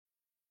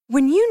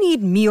When you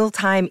need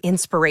mealtime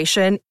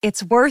inspiration,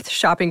 it's worth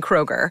shopping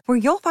Kroger, where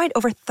you'll find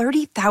over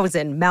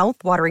 30,000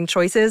 mouth-watering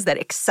choices that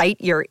excite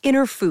your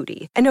inner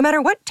foodie. And no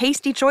matter what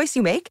tasty choice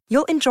you make,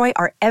 you'll enjoy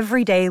our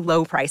everyday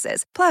low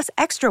prices, plus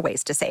extra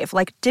ways to save,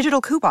 like digital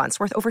coupons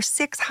worth over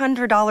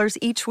 $600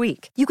 each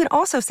week. You can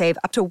also save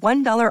up to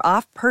 $1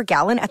 off per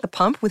gallon at the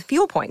pump with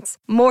fuel points.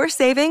 More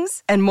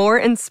savings and more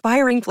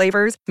inspiring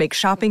flavors make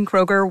shopping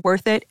Kroger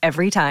worth it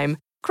every time.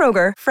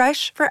 Kroger,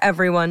 fresh for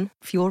everyone.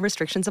 Fuel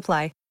restrictions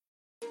apply.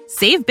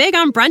 Save big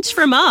on brunch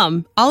for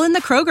mom, all in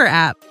the Kroger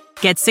app.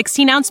 Get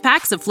 16-ounce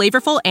packs of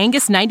flavorful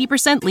Angus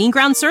 90% lean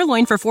ground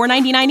sirloin for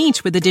 $4.99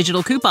 each with a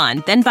digital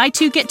coupon. Then buy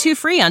 2, get 2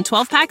 free on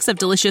 12 packs of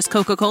delicious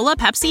Coca-Cola,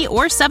 Pepsi,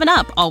 or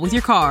 7-Up, all with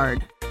your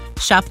card.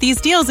 Shop these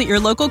deals at your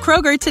local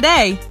Kroger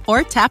today,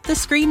 or tap the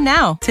screen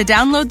now to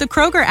download the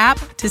Kroger app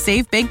to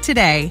save big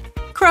today.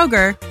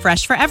 Kroger,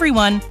 fresh for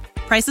everyone.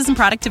 Prices and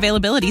product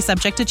availability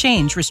subject to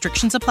change.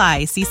 Restrictions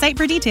apply. See site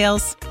for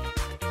details.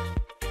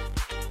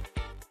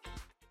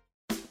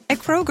 At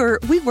Kroger,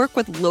 we work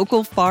with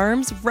local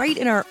farms right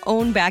in our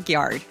own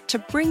backyard to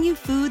bring you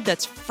food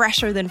that's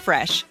fresher than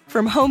fresh.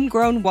 From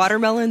homegrown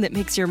watermelon that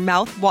makes your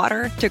mouth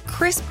water to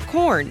crisp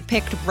corn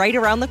picked right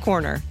around the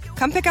corner.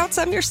 Come pick out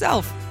some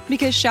yourself,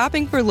 because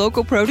shopping for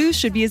local produce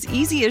should be as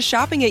easy as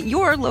shopping at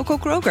your local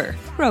Kroger.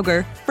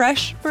 Kroger,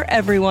 fresh for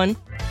everyone.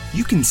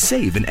 You can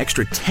save an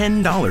extra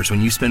 $10 when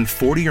you spend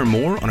 $40 or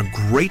more on a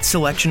great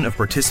selection of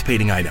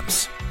participating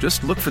items.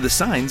 Just look for the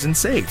signs and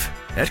save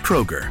at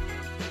Kroger.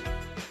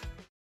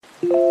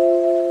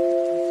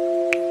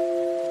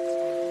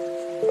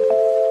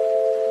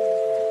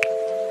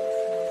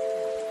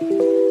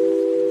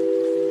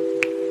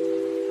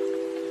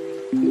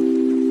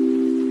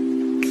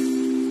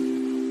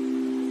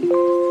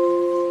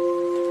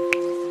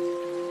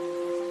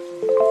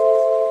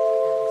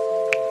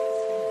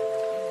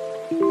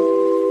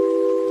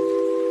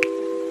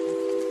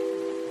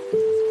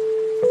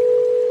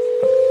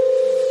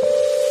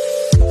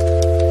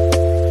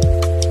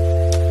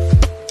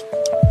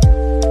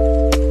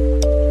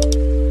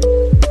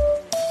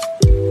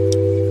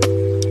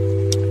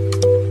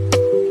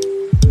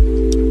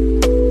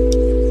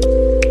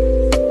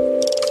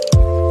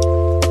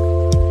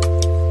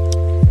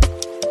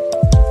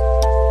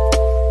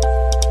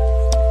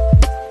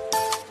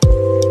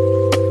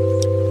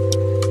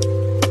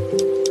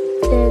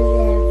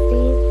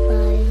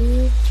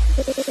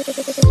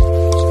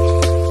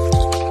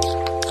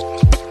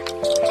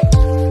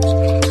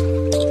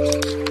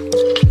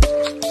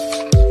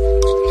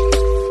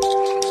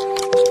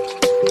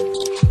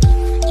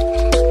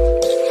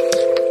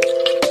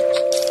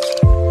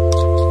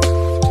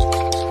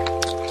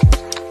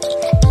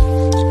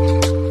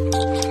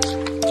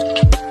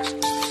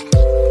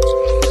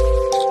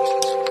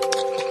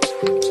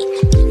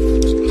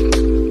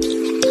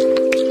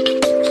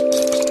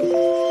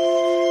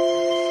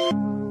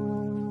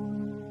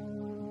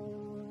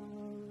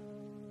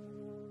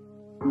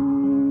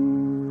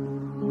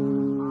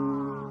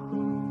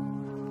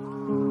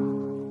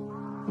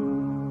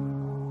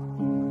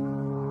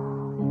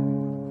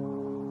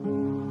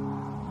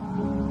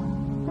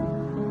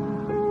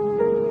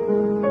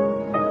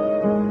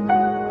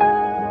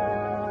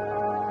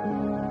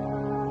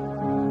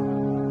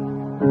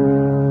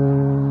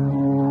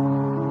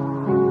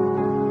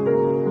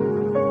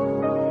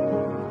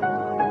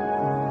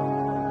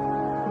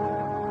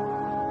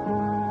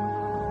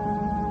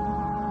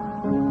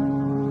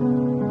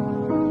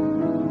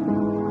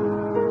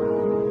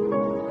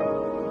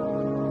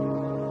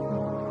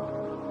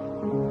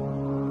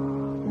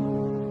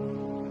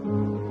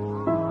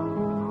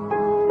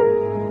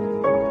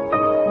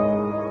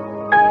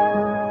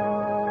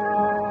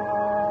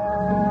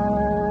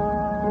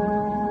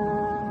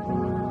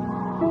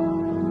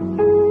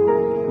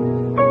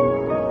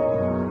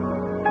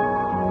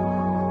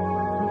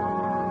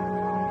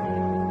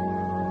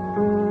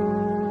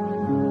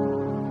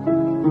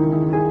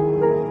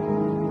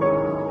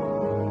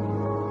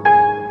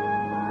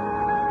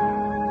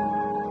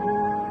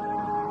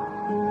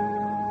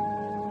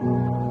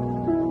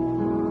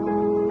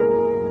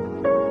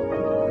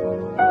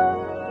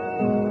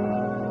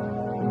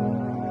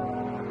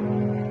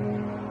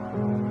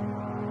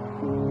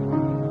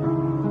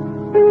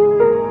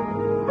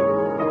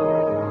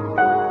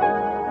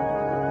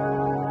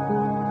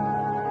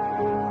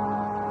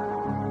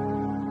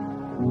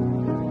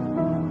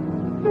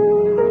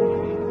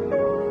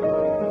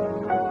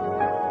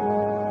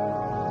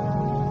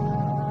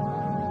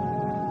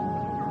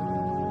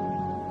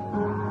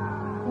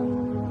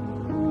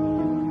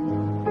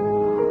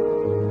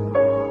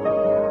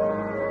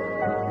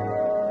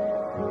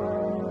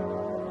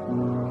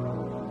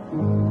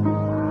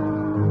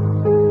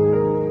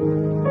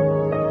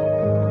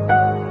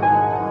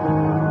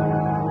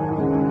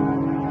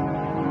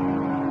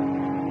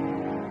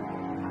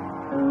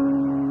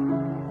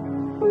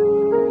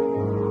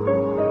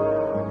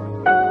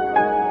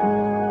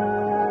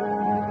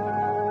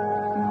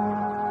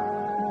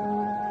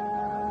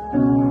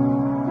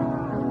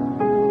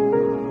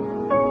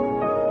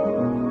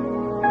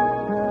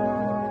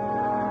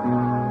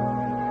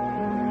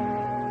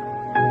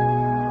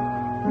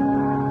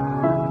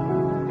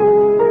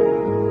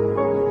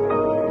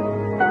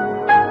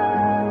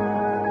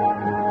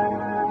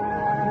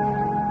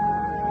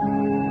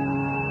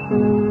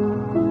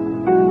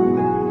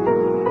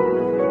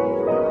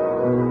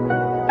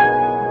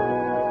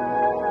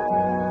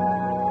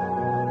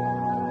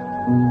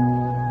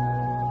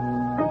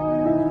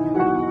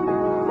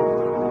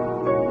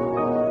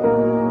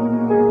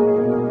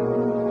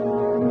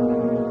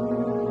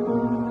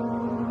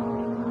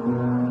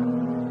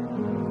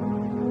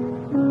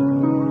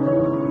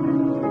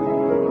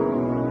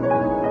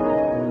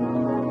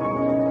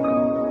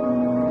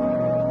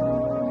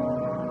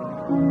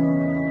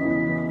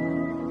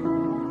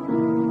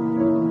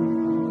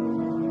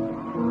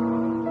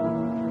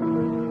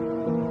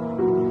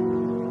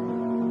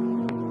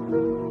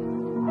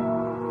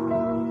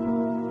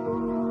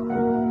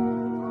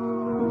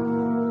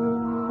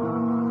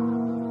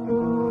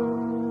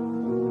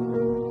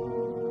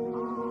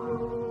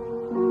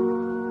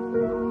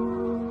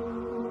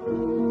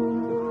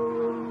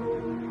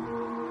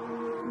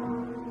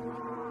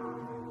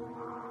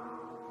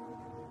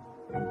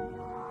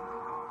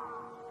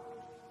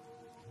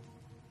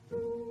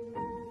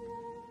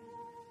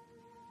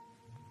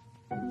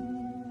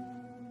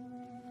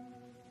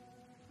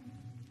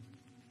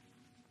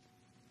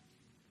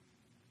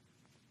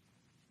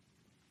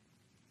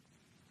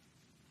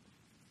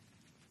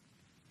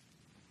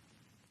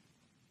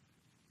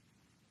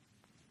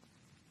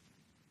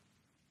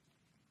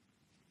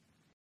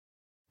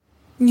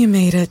 You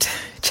made it.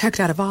 Checked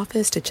out of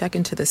office to check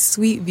into the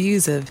sweet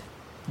views of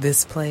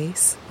this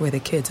place where the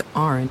kids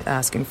aren't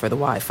asking for the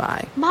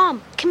Wi-Fi.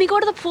 Mom, can we go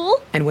to the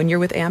pool? And when you're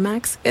with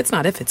Amex, it's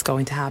not if it's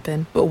going to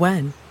happen, but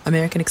when.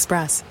 American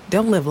Express.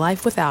 Don't live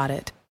life without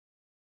it.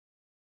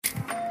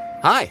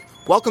 Hi,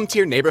 welcome to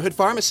your neighborhood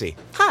pharmacy.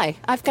 Hi,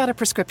 I've got a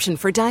prescription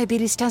for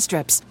diabetes test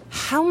strips.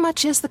 How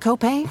much is the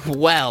copay?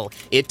 Well,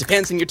 it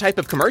depends on your type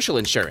of commercial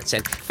insurance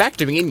and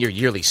factoring in your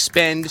yearly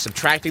spend,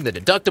 subtracting the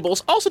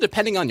deductibles, also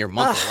depending on your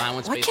monthly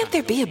allowance. Why can't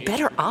there be a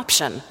better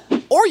option?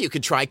 Or you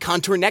could try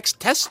Contour Next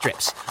test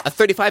strips. A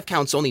 35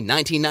 count's only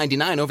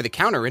 $19.99 over the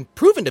counter and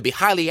proven to be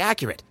highly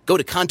accurate. Go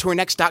to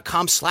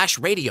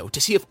contournext.com/radio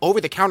to see if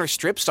over-the-counter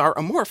strips are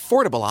a more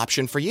affordable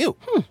option for you.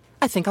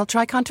 I think I'll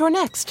try Contour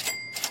Next.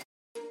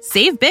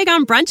 Save big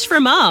on brunch for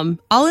mom,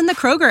 all in the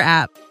Kroger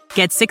app.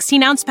 Get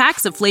 16-ounce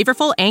packs of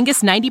flavorful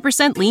Angus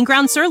 90% lean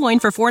ground sirloin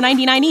for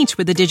 $4.99 each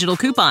with a digital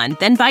coupon.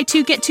 Then buy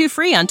 2, get 2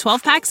 free on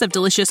 12 packs of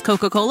delicious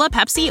Coca-Cola,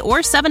 Pepsi, or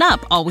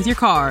 7-Up, all with your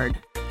card.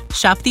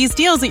 Shop these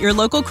deals at your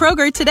local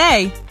Kroger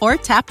today, or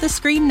tap the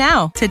screen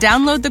now to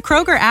download the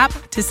Kroger app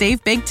to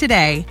save big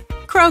today.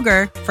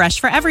 Kroger, fresh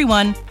for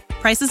everyone.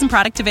 Prices and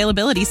product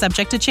availability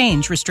subject to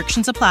change.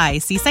 Restrictions apply.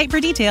 See site for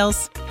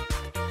details.